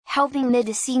helping mid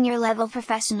to senior level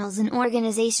professionals and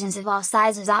organizations of all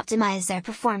sizes optimize their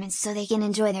performance so they can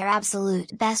enjoy their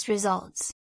absolute best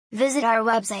results. Visit our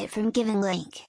website from given link.